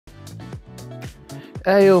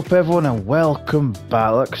Hey up everyone and welcome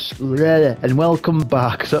back. Welcome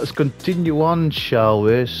back. So let's continue on, shall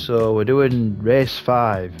we? So we're doing race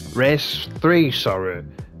 3, sorry.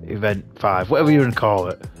 Event 5, whatever you want to call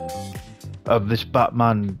it. Of this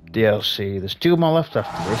Batman DLC. There's 2 more left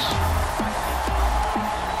after this.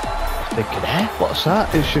 I'm thinking, what's that?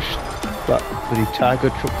 It's just that bloody tiger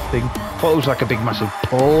truck thing. I thought it was like a big massive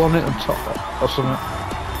pole on it on top or something.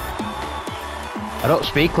 I don't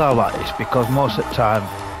speak loud like this because most of the time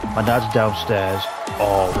my dad's downstairs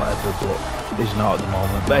or whatever, but he's not at the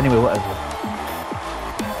moment. But anyway, whatever.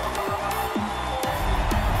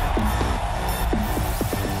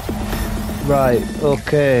 Right,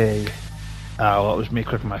 okay. Oh, that was me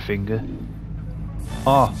cracking my finger.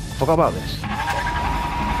 Oh, forgot about this.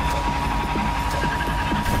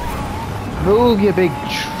 Move, you big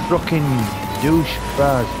trucking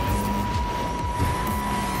douchebag.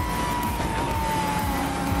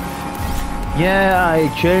 Yeah, I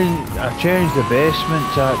changed the basement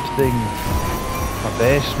type thing. My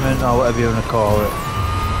basement, or whatever you want to call it.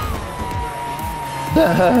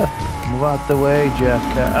 Move out the way, Jack.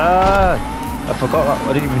 I forgot that.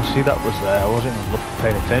 I didn't even see that was there. I wasn't even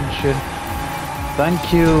paying attention.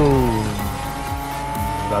 Thank you.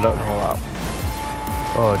 I don't know that.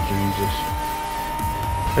 Oh, Jesus.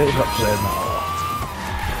 I need to stop saying that.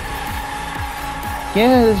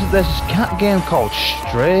 Yeah, there's this cat game called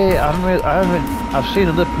Stray. I've seen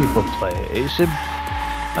other people play it.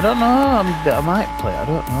 I don't know. I might play it. I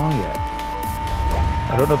don't know yet.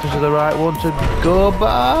 I don't know if this is the right one to go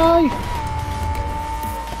by.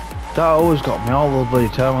 That always got me all the bloody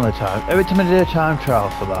time on the time. Every time I did a time trial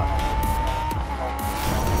for that.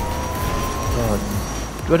 God.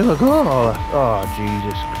 Where do I go? Oh,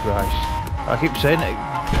 Jesus Christ. I keep saying it.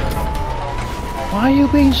 Why are you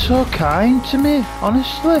being so kind to me,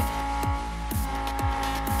 honestly?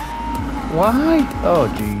 Why? Oh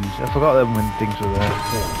jeez, I forgot them when things were there.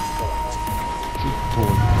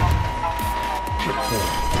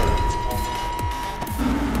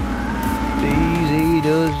 Easy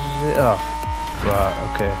does it. Oh, right,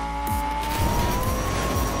 okay.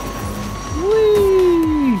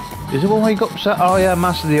 Whee! Is it one where you go upside? Oh yeah,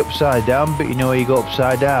 master the upside down, but you know where you go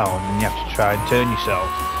upside down and you have to try and turn yourself.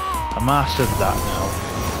 I mastered that now.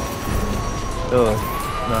 Oh,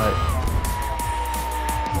 right.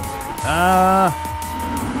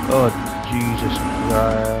 Oh, Jesus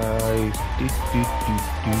Christ.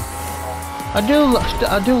 I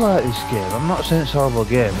do like this game. I'm not saying it's a horrible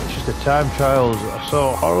game. It's just the time trials are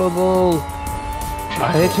so horrible. I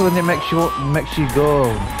hate it when it makes you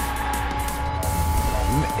go.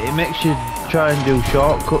 It makes you try and do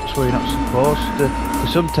shortcuts where you're not supposed to.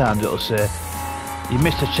 Because sometimes it'll say, you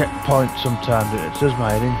missed a checkpoint sometimes, it does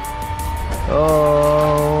my head in.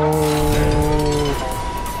 Oh,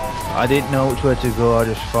 I didn't know which way to go, I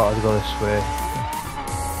just thought I'd go this way.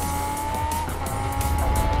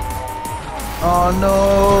 Oh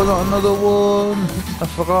no, not another one! I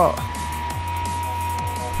forgot.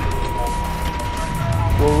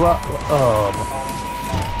 Well,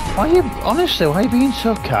 why are you being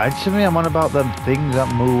so kind to me? I'm on about them things that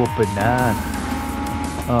move up and down.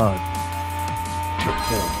 Oh.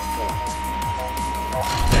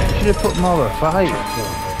 Should have put more of a fight.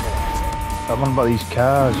 I'm on about these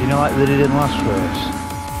cars, you know, like they did in last race,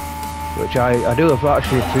 which I do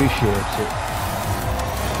actually appreciate it.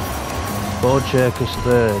 Bojack's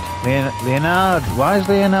third. Leonardo. Why is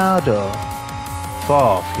Leonardo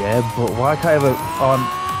 4th? Yeah, but why can't I have a on?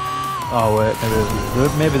 Oh wait,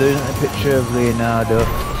 maybe there isn't a picture of Leonardo,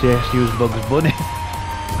 so he has to use Bugs Bunny.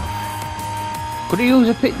 Could you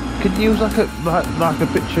use like a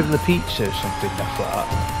picture of the pizza or something like that?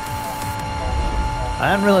 I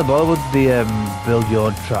am really bothered with the build your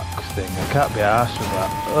own track thing. I can't be arsed with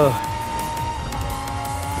that. Ugh.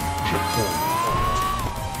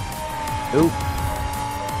 Oop.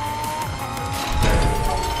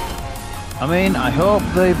 I mean, I hope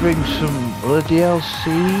they bring some other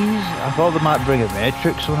DLCs. I thought they might bring a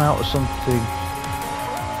Matrix one out or something.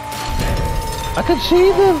 I can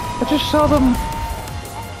see them. I just saw them.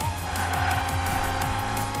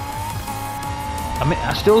 I mean,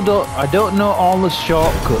 I don't know all the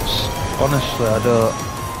shortcuts, honestly, I don't,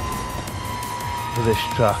 for this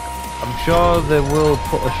track. I'm sure they will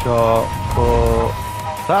put a shortcut.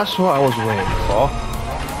 That's what I was waiting for.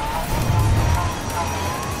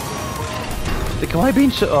 Am I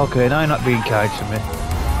being so... Okay, now you're not being kind to me.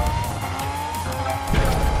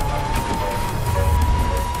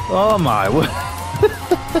 Oh my word.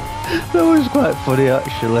 That was quite funny,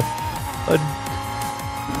 actually.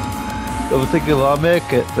 I was thinking, well, I'll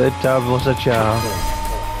make it. Third time was a charm.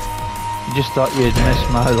 You just thought you'd mess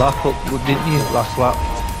my lap up, didn't you, last lap?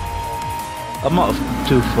 I'm not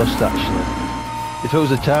too fussed actually. If it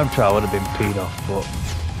was a time trial, I would have been peed off, but...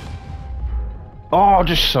 Oh, I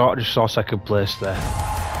just saw second place there.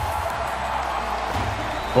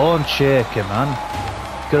 Bone shaker, man.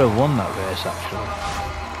 Could have won that race actually.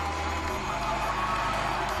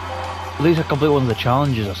 At least I completed one of the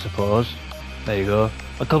challenges, I suppose. There you go.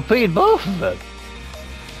 I completed both of them.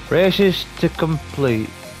 Races to complete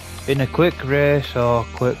in a quick race or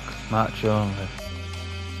quick match only.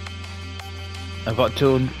 I've got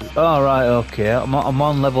 200. Oh, right, okay. I'm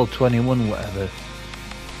on level 21, whatever.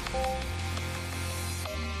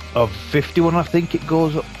 Of 51, I think it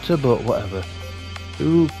goes up to, but whatever.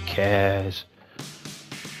 Who cares?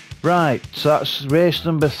 Right, so that's race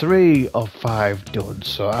number 3 of 5 done.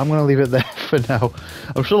 So I'm gonna leave it there for now.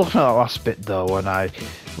 I'm still looking at that last bit though when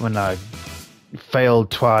I failed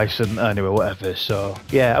twice and anyway whatever. So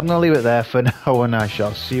yeah, I'm gonna leave it there for now and I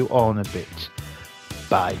shall see you all in a bit.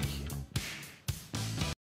 Bye.